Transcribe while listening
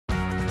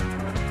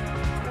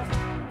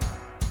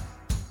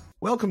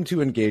Welcome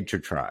to Engage Your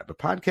Tribe, a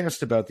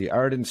podcast about the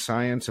art and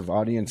science of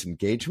audience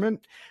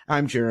engagement.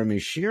 I'm Jeremy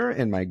Shear,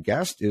 and my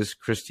guest is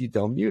Kristy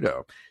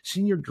DelMuto,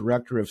 Senior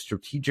Director of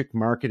Strategic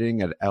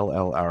Marketing at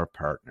LLR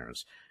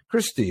Partners.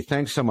 Kristy,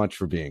 thanks so much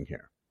for being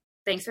here.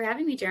 Thanks for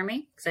having me,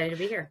 Jeremy. Excited to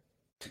be here.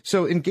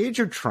 So Engage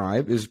Your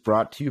Tribe is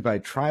brought to you by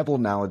Tribal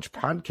Knowledge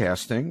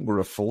Podcasting. We're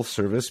a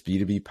full-service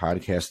B2B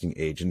podcasting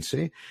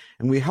agency,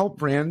 and we help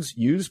brands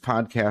use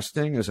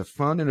podcasting as a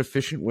fun and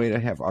efficient way to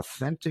have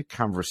authentic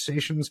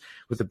conversations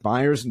with the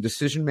buyers and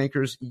decision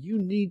makers you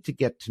need to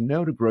get to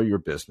know to grow your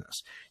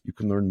business. You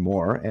can learn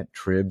more at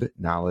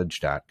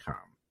tribknowledge.com.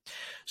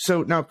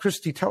 So now,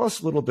 Kristy, tell us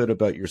a little bit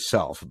about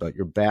yourself, about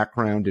your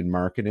background in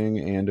marketing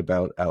and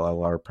about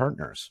LLR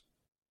Partners.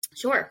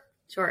 Sure.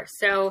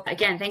 So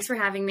again, thanks for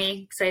having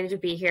me. Excited to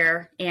be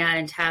here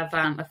and have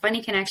a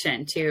funny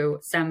connection to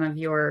some of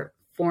your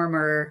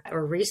former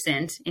or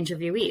recent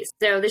interviewees.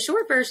 So the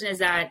short version is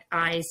that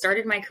I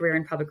started my career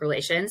in public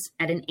relations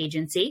at an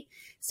agency.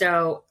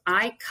 So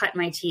I cut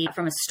my teeth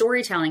from a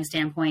storytelling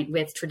standpoint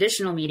with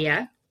traditional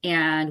media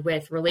and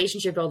with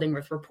relationship building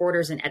with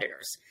reporters and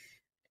editors.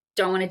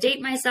 Don't want to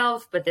date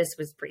myself, but this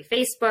was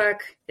pre-Facebook.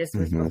 This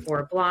was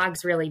before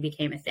blogs really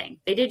became a thing.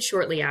 They did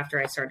shortly after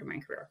I started my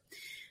career.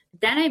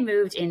 Then I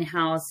moved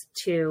in-house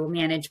to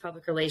manage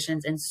public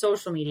relations and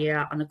social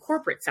media on the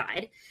corporate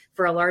side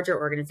for a larger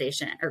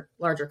organization or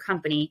larger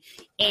company.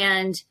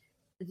 And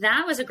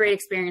that was a great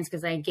experience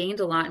because I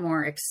gained a lot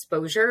more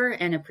exposure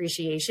and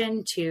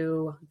appreciation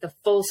to the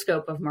full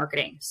scope of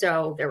marketing.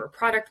 So there were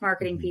product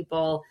marketing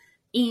people,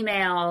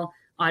 email,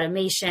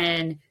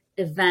 automation,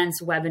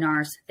 events,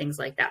 webinars, things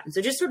like that. And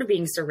so just sort of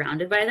being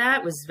surrounded by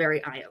that was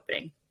very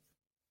eye-opening.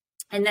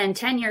 And then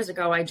 10 years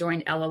ago, I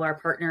joined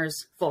LLR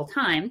Partners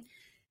full-time.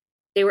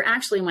 They were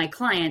actually my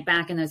client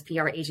back in those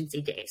PR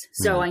agency days.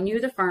 So I knew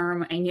the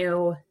firm. I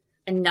knew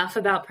enough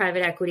about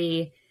private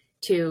equity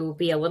to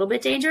be a little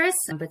bit dangerous,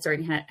 but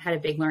certainly had a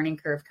big learning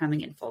curve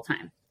coming in full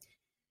time.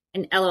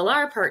 And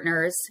LLR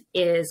Partners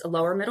is a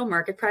lower middle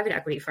market private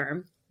equity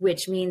firm,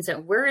 which means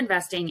that we're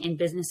investing in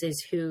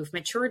businesses who've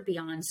matured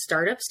beyond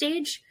startup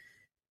stage.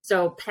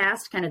 So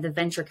past kind of the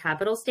venture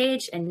capital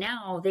stage. And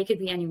now they could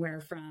be anywhere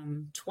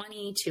from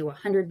 20 to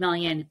 100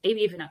 million, maybe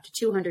even up to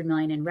 200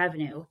 million in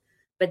revenue.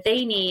 But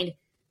they need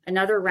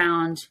another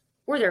round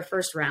or their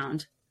first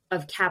round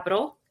of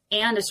capital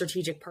and a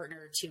strategic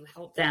partner to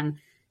help them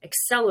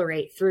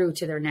accelerate through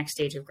to their next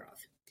stage of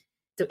growth.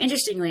 So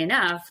interestingly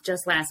enough,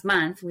 just last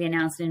month, we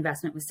announced an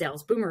investment with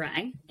Sales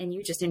Boomerang, and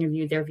you just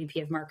interviewed their VP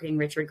of Marketing,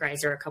 Richard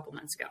Greiser, a couple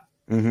months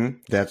ago.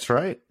 That's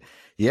right.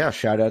 Yeah,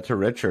 shout out to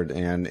Richard.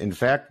 And in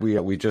fact,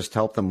 we just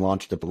helped them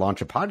launch a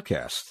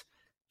podcast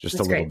just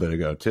a little bit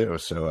ago too.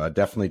 So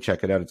definitely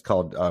check it out. It's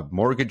called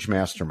Mortgage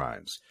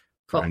Masterminds.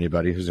 For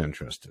anybody who's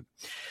interested.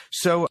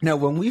 So now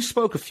when we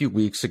spoke a few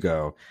weeks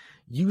ago,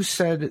 you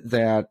said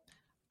that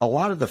a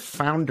lot of the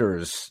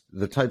founders,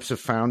 the types of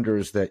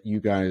founders that you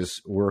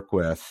guys work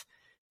with,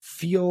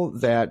 feel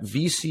that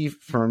VC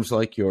firms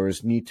like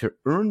yours need to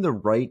earn the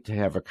right to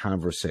have a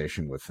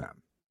conversation with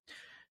them.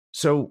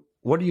 So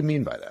what do you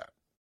mean by that?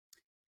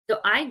 So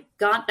I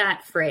got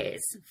that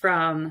phrase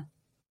from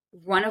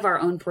one of our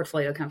own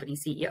portfolio company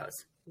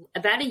CEOs.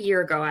 About a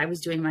year ago, I was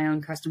doing my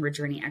own customer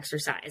journey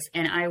exercise,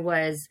 and I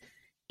was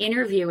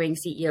interviewing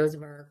CEOs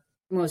of our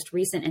most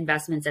recent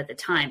investments at the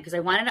time because I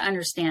wanted to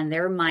understand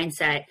their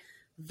mindset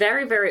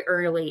very, very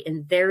early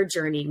in their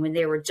journey when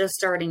they were just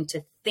starting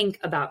to think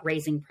about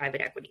raising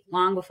private equity,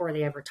 long before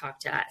they ever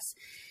talked to us.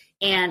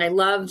 And I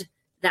loved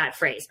that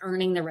phrase,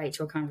 earning the right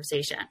to a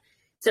conversation.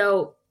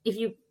 So if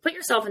you put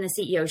yourself in the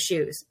CEO's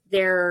shoes,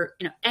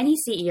 any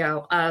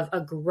CEO of a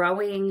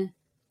growing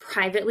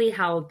privately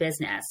held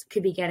business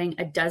could be getting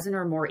a dozen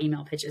or more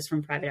email pitches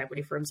from private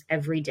equity firms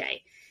every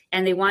day.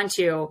 And they want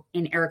to,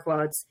 in air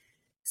quotes,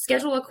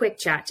 schedule a quick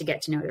chat to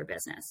get to know their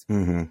business.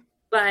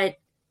 But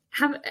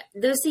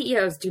those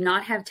CEOs do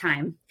not have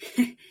time,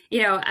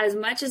 as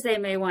much as they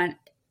may want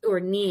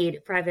or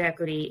need private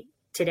equity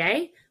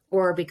today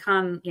or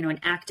become, an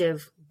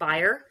active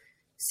buyer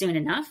soon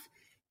enough.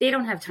 They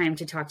don't have time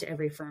to talk to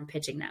every firm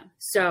pitching them.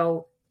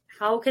 So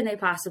how can they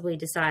possibly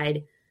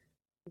decide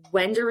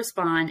when to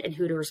respond and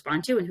who to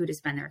respond to and who to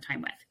spend their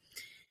time with?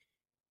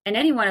 And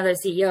any one of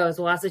those CEOs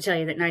will also tell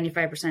you that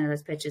 95% of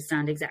those pitches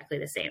sound exactly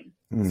the same.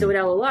 So at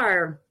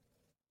LLR,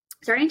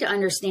 starting to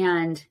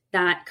understand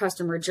that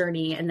customer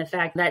journey and the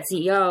fact that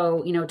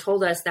CEO,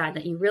 told us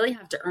that you really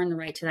have to earn the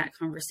right to that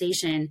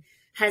conversation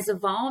has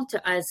evolved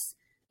to us,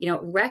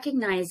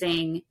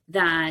 recognizing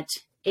that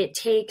it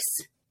takes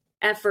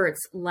efforts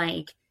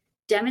like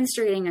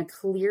demonstrating a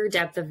clear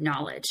depth of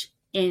knowledge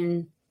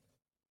in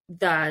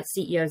the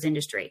CEO's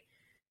industry,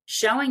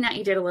 showing that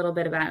you did a little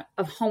bit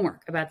of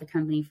homework about the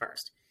company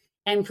first,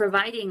 and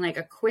providing like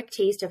a quick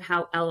taste of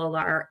how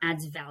LLR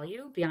adds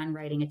value beyond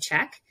writing a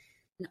check.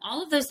 And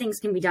all of those things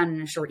can be done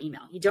in a short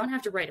email. You don't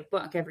have to write a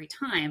book every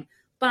time,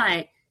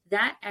 but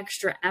that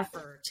extra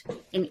effort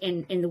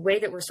in the way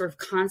that we're sort of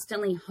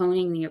constantly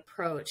honing the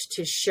approach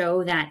to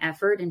show that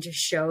effort and to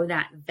show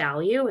that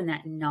value and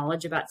that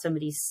knowledge about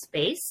somebody's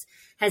space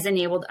has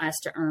enabled us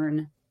to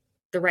earn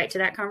the right to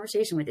that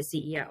conversation with the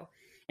CEO.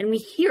 And we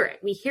hear it.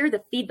 We hear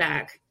the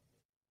feedback.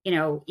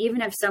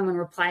 Even if someone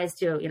replies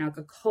to,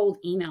 a cold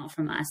email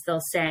from us, they'll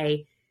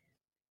say,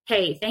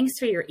 hey, thanks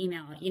for your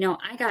email.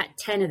 I got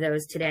 10 of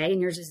those today,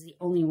 and yours is the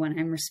only one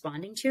I'm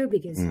responding to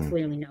because you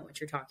clearly know what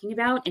you're talking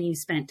about and you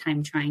spent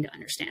time trying to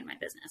understand my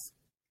business.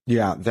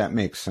 Yeah, that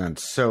makes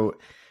sense. So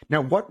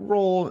now what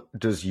role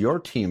does your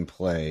team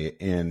play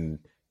in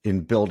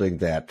building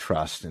that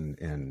trust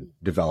and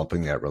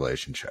developing that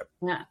relationship?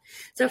 Yeah.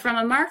 So from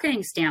a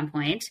marketing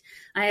standpoint,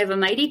 I have a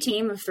mighty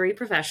team of 3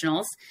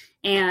 professionals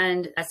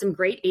and some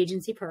great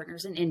agency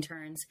partners and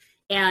interns.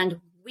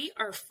 And we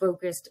are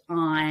focused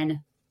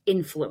on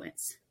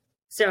influence.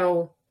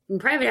 So in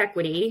private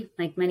equity,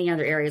 like many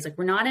other areas, like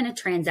we're not in a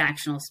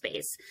transactional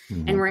space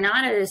and we're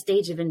not at a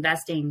stage of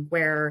investing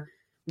where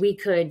we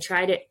could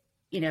try to,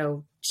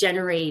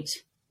 generate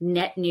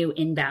net new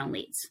inbound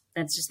leads.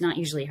 That's just not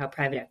usually how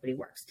private equity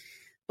works.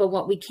 But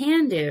what we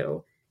can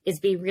do is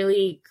be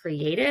really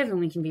creative and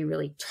we can be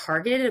really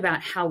targeted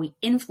about how we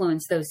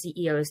influence those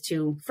CEOs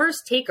to first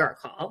take our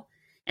call.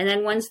 And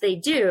then once they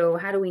do,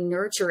 how do we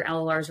nurture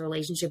LLR's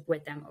relationship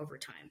with them over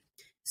time?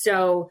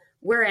 So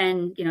we're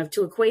in,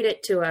 to equate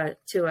it to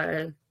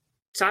a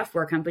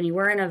software company,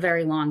 we're in a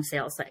very long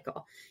sales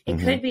cycle. It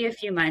could be a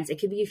few months, it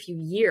could be a few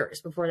years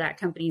before that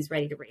company is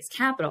ready to raise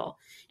capital.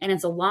 And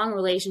it's a long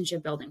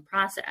relationship building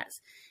process.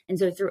 And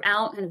so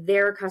throughout kind of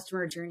their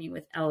customer journey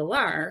with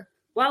LLR,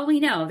 while we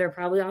know they're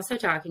probably also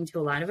talking to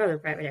a lot of other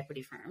private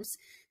equity firms,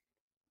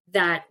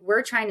 that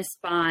we're trying to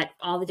spot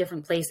all the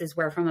different places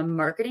where from a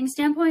marketing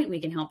standpoint, we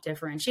can help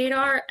differentiate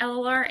our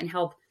LLR and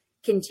help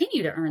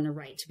continue to earn the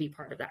right to be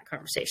part of that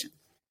conversation.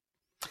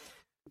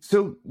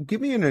 So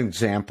give me an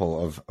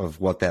example of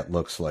what that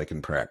looks like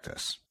in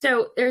practice.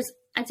 So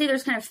I'd say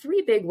there's kind of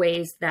 3 big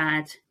ways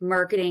that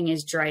marketing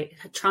is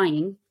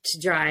trying to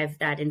drive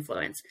that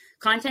influence.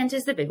 Content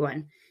is the big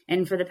one.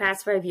 And for the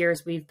past 5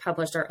 years, we've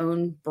published our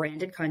own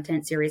branded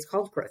content series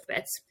called Growth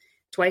Bits.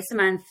 Twice a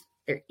month,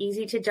 they're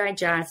easy to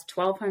digest,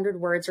 1,200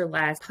 words or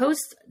less.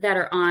 Posts that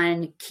are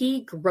on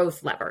key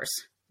growth levers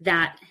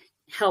that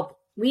help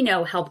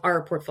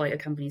our portfolio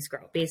companies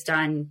grow based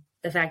on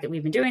the fact that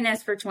we've been doing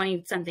this for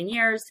 20 something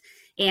years.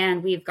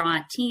 And we've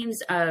got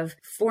teams of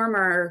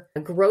former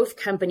growth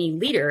company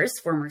leaders,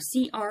 former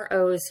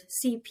CROs,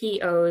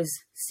 CPOs,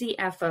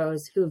 CFOs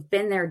who've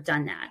been there,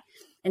 done that.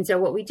 And so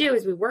what we do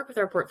is we work with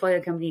our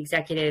portfolio company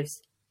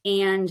executives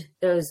and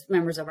those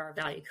members of our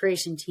value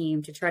creation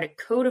team to try to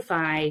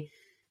codify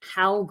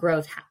how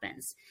growth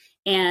happens.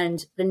 And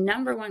the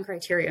number one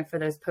criteria for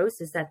those posts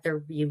is that they're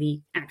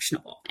really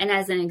actionable. And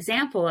as an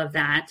example of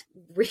that,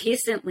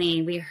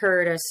 recently we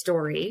heard a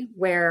story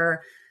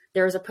where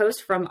there was a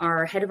post from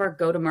our head of our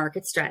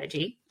go-to-market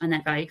strategy on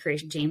that value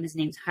creation team. His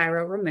name's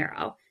Jairo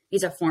Romero.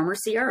 He's a former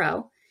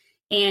CRO.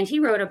 And he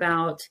wrote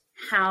about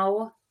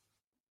how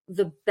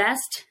the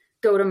best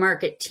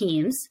go-to-market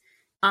teams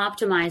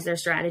optimize their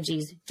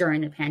strategies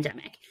during the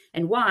pandemic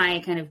and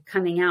why kind of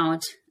coming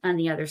out on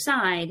the other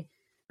side,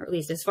 or at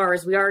least as far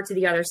as we are to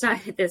the other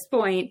side at this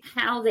point,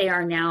 how they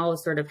are now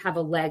sort of have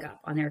a leg up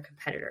on their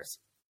competitors.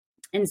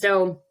 And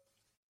so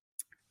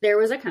there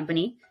was a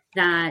company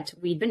that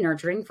we'd been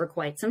nurturing for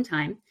quite some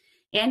time.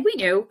 And we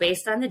knew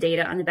based on the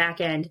data on the back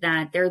end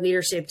that their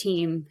leadership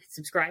team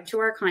subscribed to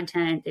our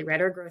content. They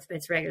read our growth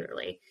bits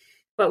regularly,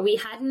 but we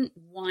hadn't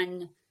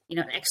won,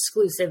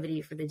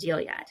 exclusivity for the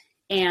deal yet.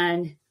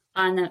 And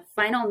on the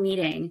final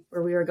meeting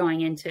where we were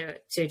going in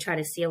to try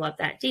to seal up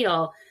that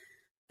deal,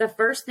 the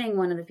first thing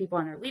one of the people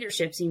on our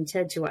leadership team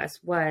said to us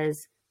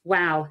was,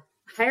 wow,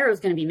 Jairo's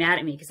going to be mad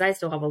at me because I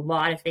still have a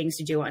lot of things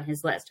to do on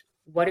his list.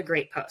 What a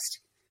great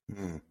post.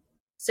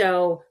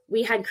 So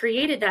we had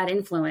created that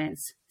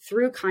influence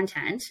through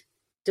content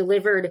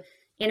delivered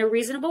in a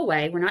reasonable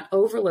way. We're not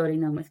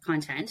overloading them with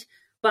content,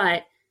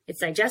 but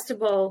it's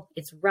digestible,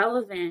 it's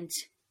relevant,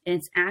 and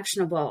it's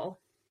actionable.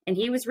 And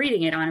he was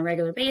reading it on a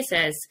regular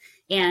basis.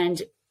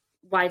 And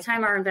by the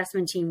time our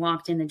investment team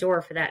walked in the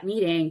door for that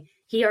meeting,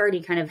 he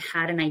already kind of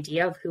had an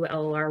idea of who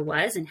LLR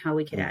was and how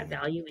we could add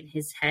value in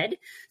his head.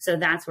 So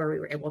that's where we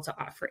were able to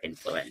offer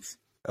influence.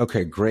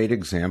 Okay, great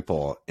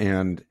example.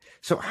 And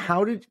so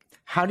how do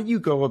you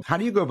go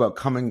about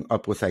coming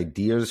up with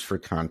ideas for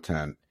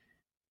content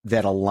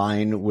that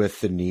align with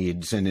the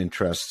needs and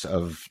interests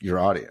of your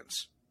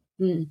audience?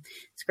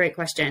 It's a great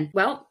question.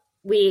 Well,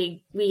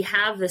 we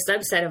have the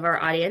subset of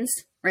our audience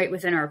right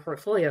within our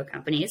portfolio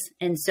companies.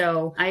 And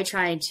so I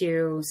try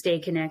to stay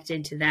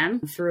connected to them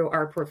through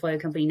our portfolio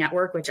company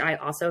network, which I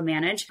also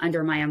manage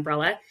under my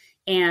umbrella.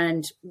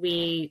 And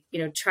we,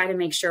 try to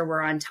make sure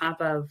we're on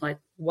top of like,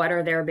 what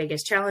are their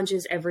biggest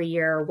challenges every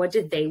year? What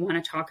did they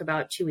want to talk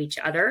about to each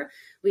other?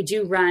 We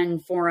do run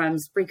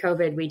forums.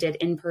 Pre-COVID, we did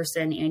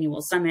in-person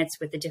annual summits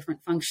with the different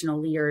functional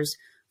leaders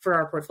for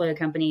our portfolio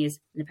companies.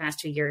 In the past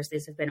 2 years,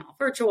 these have been all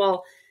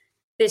virtual.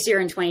 This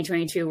year in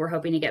 2022, we're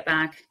hoping to get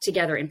back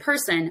together in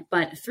person,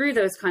 but through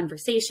those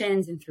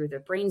conversations and through the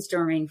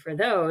brainstorming for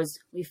those,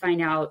 we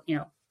find out,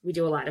 we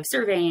do a lot of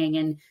surveying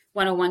and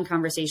one-on-one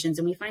conversations,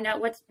 and we find out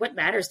what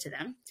matters to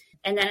them.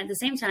 And then at the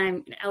same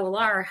time,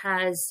 LLR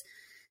has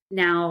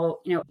now,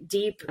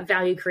 deep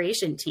value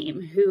creation team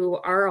who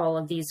are all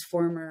of these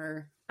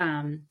former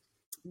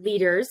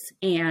leaders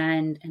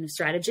and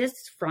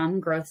strategists from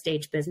growth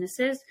stage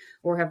businesses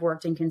or have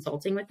worked in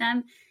consulting with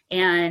them.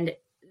 And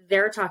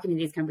they're talking to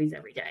these companies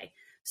every day.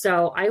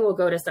 So I will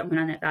go to someone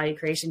on that value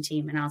creation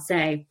team and I'll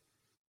say,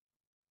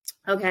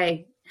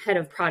 okay, head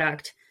of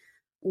product,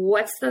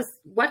 what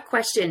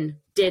question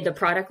did the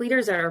product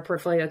leaders at our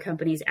portfolio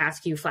companies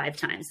ask you 5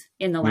 times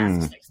in the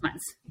last 6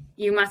 months?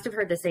 You must have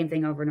heard the same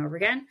thing over and over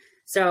again.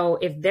 So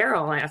if they're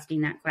all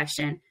asking that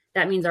question,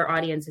 that means our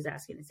audience is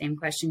asking the same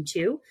question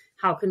too.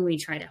 How can we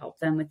try to help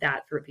them with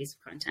that through a piece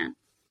of content?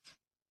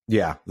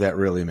 Yeah, that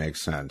really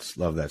makes sense.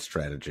 Love that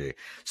strategy.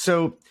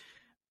 So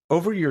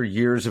over your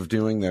years of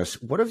doing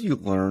this, what have you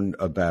learned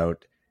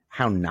about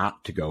how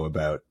not to go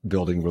about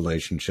building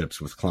relationships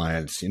with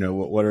clients?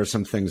 What are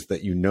some things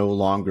that you no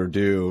longer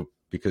do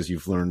because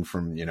you've learned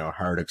from,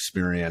 hard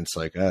experience,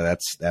 like, oh,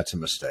 that's a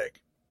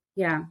mistake?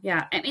 Yeah.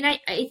 I mean,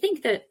 I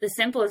think that the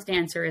simplest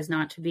answer is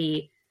not to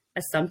be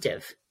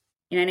assumptive.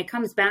 And it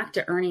comes back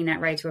to earning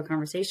that right to a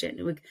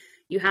conversation.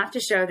 You have to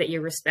show that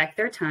you respect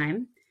their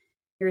time.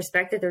 You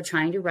respect that they're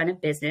trying to run a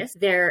business.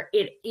 The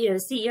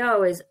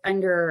CEO is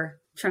under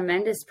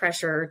tremendous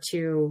pressure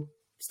to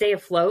stay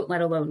afloat,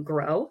 let alone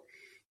grow.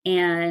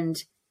 And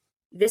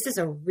this is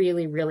a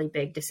really, really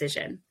big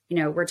decision.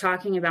 We're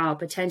talking about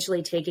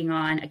potentially taking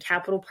on a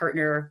capital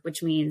partner,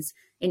 which means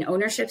an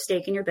ownership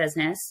stake in your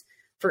business.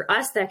 For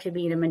us, that could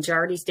be a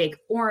majority stake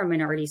or a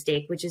minority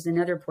stake, which is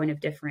another point of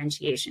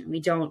differentiation.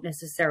 We don't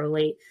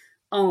necessarily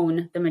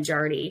own the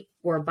majority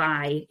or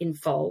buy in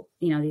full,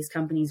 these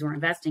companies we're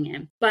investing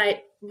in.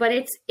 But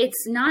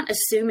it's not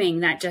assuming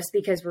that just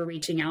because we're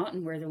reaching out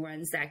and we're the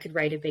ones that could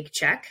write a big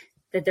check,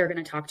 that they're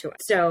going to talk to us.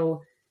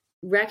 So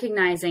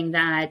recognizing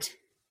that,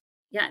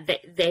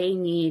 they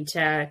need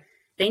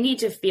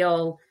to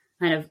feel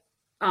kind of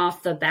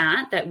off the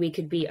bat that we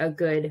could be a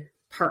good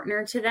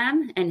partner to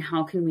them. And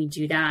how can we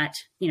do that,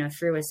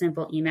 through a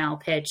simple email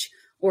pitch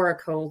or a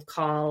cold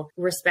call,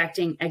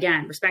 respecting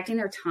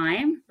their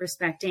time,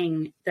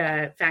 respecting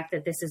the fact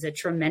that this is a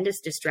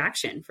tremendous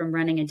distraction from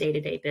running a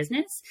day-to-day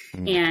business.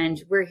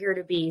 And we're here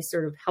to be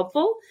sort of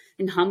helpful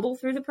and humble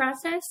through the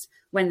process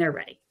when they're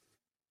ready.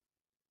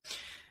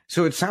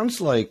 So it sounds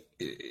like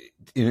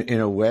in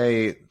a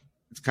way,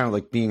 it's kind of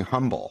like being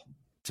humble.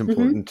 It's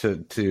important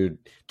to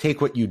take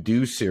what you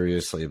do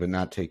seriously, but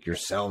not take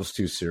yourselves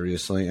too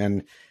seriously,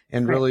 and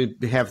really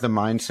have the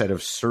mindset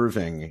of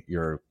serving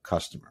your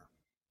customer.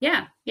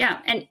 Yeah.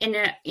 And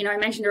I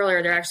mentioned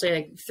earlier, there are actually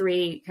like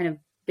 3 kind of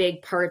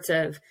big parts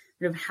of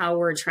sort of how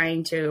we're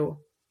trying to,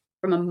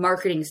 from a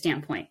marketing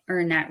standpoint,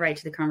 earn that right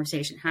to the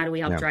conversation. How do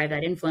we help drive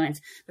that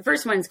influence? The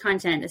first one is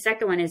content. The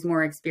second one is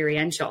more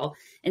experiential.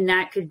 And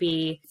that could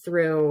be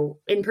through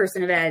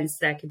in-person events.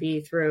 That could be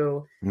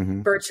through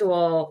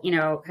virtual,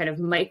 kind of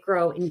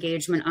micro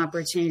engagement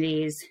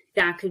opportunities.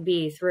 That could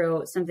be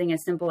through something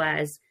as simple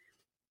as,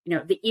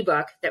 the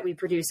ebook that we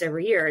produce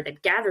every year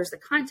that gathers the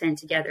content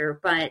together.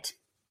 But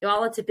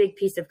while it's a big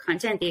piece of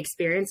content, the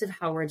experience of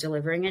how we're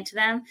delivering it to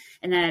them,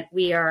 and that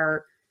we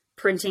are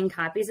printing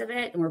copies of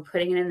it and we're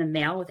putting it in the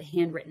mail with a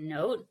handwritten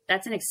note,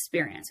 that's an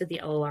experience with the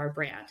LLR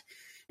brand.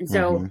 And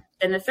so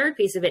then the third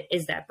piece of it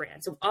is that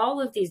brand. So all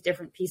of these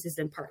different pieces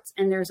and parts,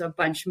 and there's a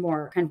bunch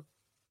more, kind of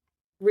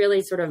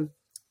really sort of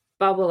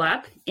bubble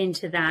up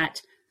into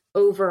that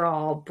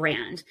overall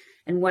brand.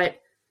 And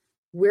what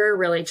we're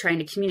really trying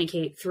to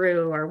communicate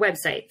through our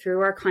website,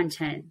 through our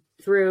content,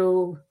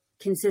 through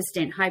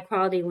consistent high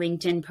quality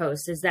LinkedIn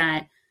posts is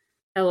that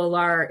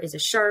LLR is a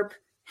sharp,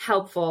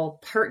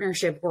 helpful,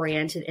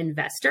 partnership-oriented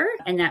investor,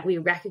 and that we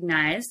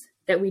recognize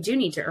that we do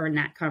need to earn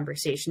that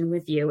conversation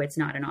with you. It's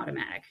not an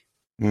automatic.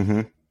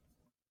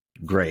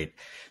 Great.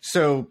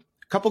 So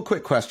a couple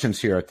quick questions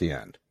here at the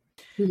end.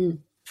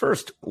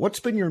 First, what's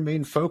been your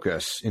main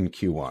focus in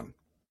Q1?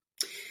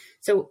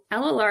 So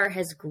LLR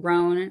has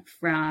grown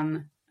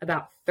from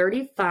about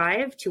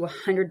 35 to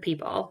 100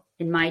 people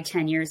in my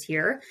 10 years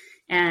here.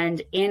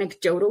 And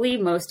anecdotally,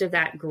 most of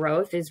that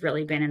growth has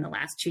really been in the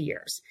last 2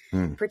 years,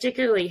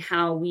 particularly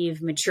how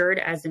we've matured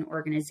as an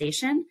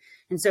organization.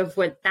 And so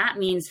what that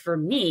means for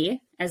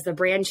me as the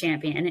brand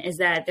champion is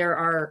that there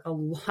are a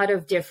lot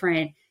of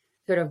different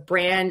sort of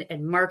brand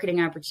and marketing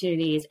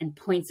opportunities and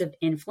points of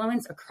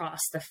influence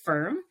across the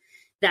firm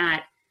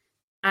that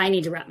I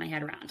need to wrap my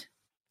head around.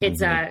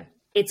 It's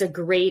a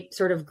great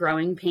sort of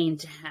growing pain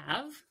to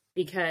have,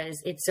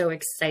 because it's so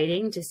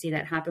exciting to see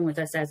that happen with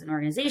us as an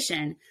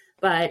organization.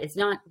 But it's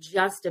not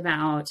just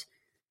about,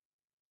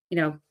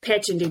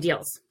 pitch and do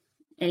deals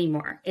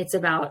anymore. It's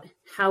about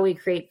how we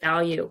create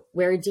value,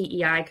 where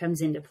DEI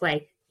comes into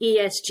play,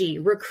 ESG,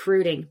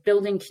 recruiting,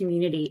 building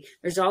community.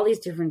 There's all these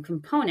different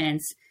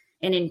components.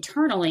 And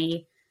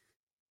internally,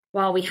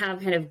 while we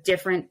have kind of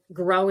different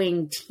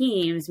growing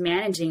teams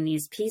managing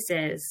these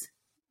pieces,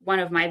 one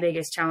of my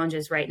biggest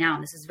challenges right now,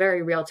 and this is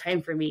very real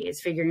time for me,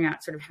 is figuring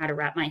out sort of how to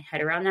wrap my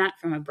head around that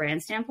from a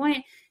brand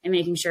standpoint and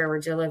making sure we're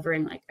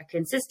delivering like a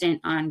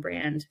consistent on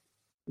brand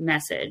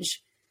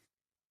message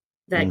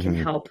that can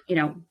help,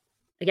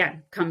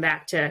 again, come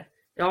back to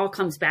it all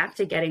comes back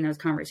to getting those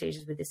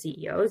conversations with the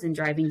CEOs and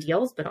driving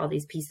deals, but all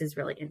these pieces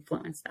really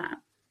influence that.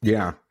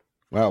 Yeah.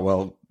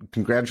 Well,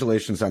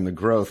 congratulations on the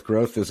growth.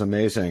 Growth is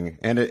amazing.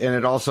 And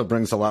it also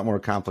brings a lot more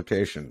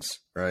complications,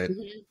 right?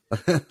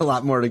 Mm-hmm. A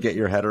lot more to get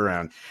your head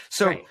around.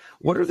 So right.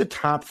 What are the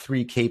top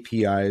 3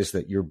 KPIs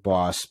that your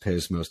boss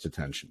pays most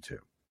attention to?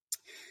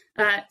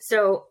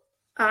 So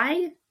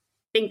I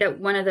think that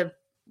one of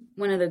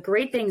the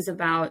great things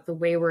about the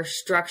way we're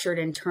structured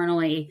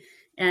internally,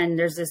 and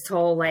there's this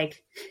whole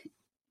like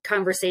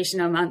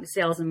conversation among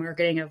sales and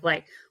marketing of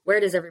like, where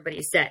does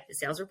everybody sit? The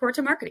sales report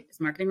to marketing, does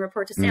marketing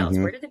report to sales?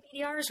 Mm-hmm. Where do the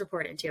BDRs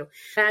report into?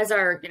 As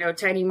our,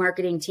 tiny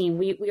marketing team,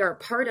 we are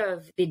part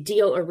of the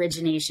deal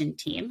origination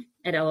team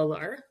at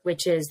LLR,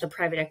 which is the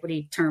private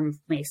equity term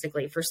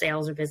basically for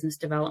sales or business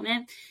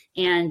development.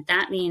 And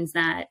that means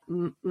that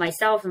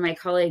myself and my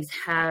colleagues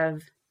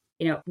have,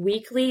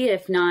 weekly,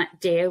 if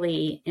not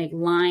daily,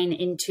 line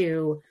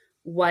into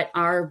what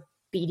our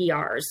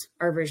BDRs,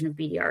 our version of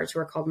BDRs, who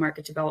are called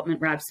market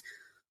development reps,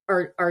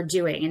 are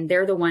doing. And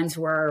they're the ones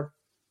who are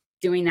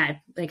doing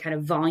that like kind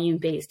of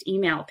volume-based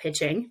email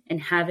pitching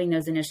and having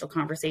those initial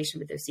conversations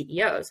with those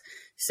CEOs.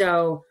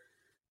 So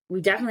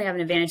we definitely have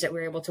an advantage that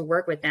we're able to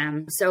work with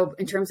them. So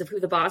in terms of who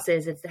the boss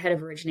is, it's the head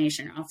of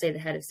origination, or I'll say the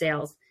head of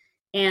sales.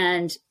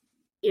 And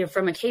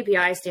from a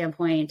KPI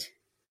standpoint,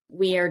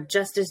 we are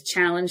just as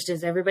challenged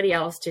as everybody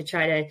else to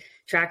try to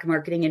track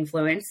marketing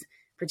influence,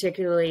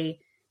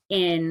 particularly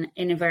in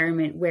an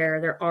environment where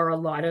there are a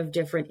lot of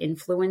different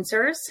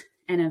influencers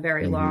and a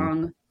very mm-hmm.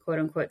 long, quote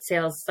unquote,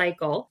 sales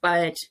cycle.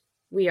 But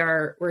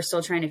we're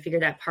still trying to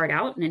figure that part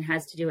out. And it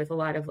has to do with a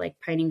lot of like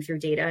pining through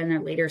data in the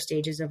later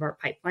stages of our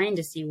pipeline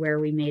to see where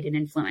we made an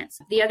influence.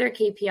 The other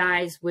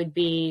KPIs would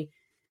be,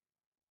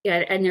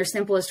 in their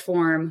simplest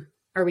form,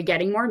 are we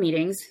getting more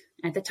meetings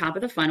at the top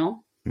of the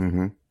funnel?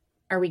 Mm-hmm.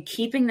 Are we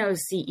keeping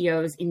those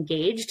CEOs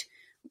engaged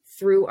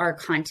through our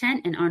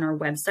content and on our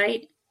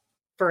website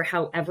for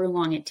however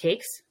long it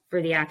takes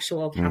for the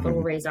actual capital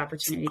mm-hmm. raise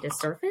opportunity to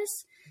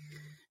surface?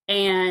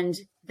 And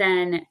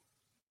then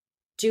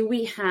do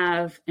we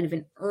have kind of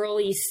an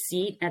early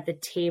seat at the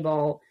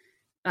table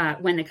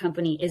when the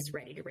company is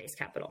ready to raise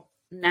capital?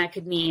 And that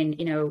could mean,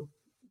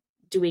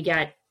 do we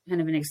get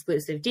kind of an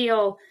exclusive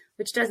deal,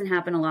 which doesn't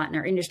happen a lot in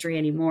our industry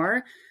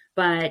anymore.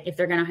 But if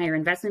they're going to hire an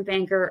investment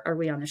banker, are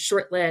we on the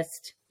short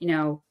list?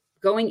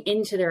 Going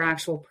into their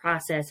actual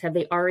process, have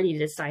they already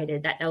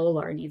decided that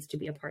LLR needs to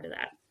be a part of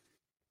that?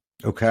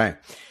 Okay.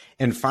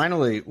 And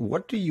finally,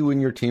 what do you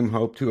and your team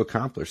hope to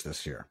accomplish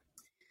this year?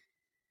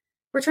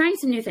 We're trying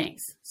some new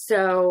things.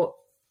 So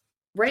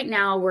right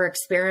now we're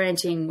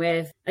experimenting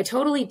with a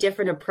totally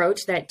different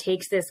approach that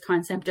takes this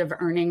concept of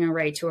earning a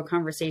right to a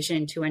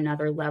conversation to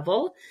another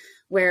level,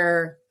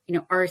 where,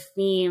 our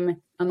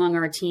theme among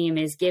our team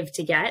is give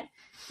to get.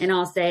 And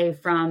I'll say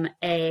from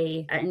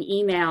an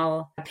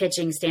email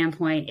pitching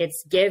standpoint,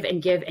 it's give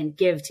and give and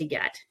give to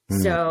get.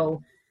 Mm-hmm.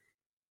 So,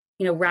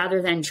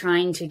 rather than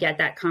trying to get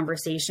that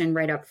conversation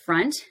right up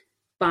front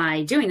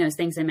by doing those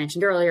things I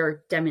mentioned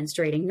earlier,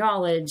 demonstrating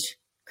knowledge,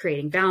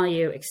 creating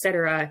value, et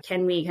cetera,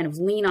 can we kind of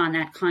lean on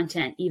that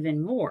content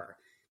even more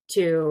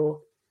to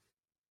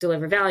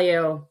deliver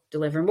value,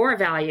 deliver more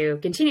value,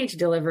 continue to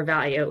deliver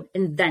value,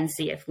 and then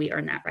see if we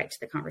earn that right to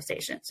the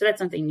conversation. So that's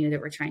something new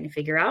that we're trying to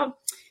figure out.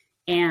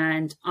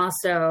 And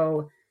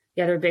also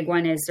the other big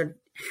one is sort of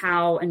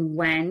how and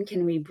when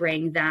can we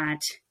bring that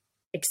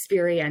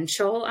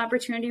experiential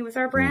opportunity with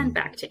our brand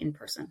back to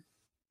in-person?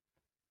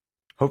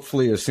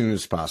 Hopefully as soon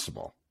as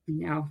possible.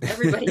 No,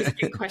 everybody's a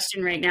good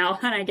question right now,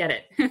 and I get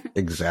it.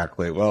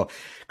 Exactly. Well,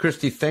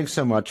 Kristy, thanks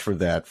so much for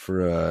that,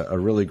 for a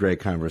really great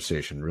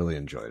conversation. Really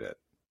enjoyed it.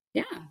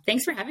 Yeah,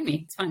 thanks for having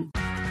me. It's fun.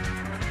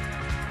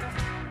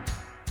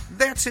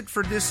 That's it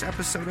for this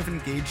episode of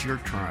Engage Your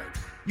Tribe.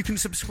 You can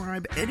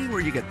subscribe anywhere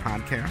you get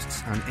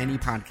podcasts on any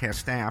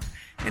podcast app.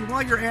 And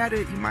while you're at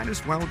it, you might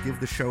as well give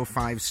the show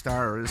 5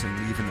 stars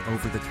and leave an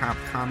over-the-top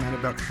comment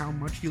about how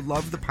much you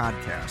love the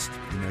podcast.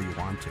 You know you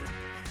want to.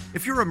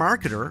 If you're a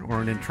marketer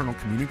or an internal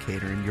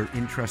communicator and you're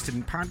interested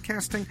in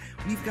podcasting,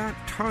 we've got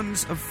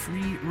tons of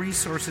free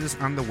resources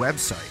on the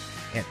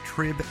website at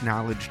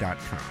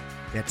tribknowledge.com.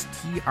 That's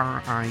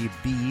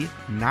TRIB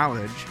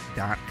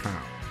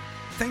knowledge.com.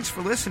 Thanks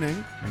for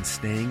listening and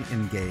staying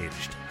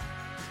engaged.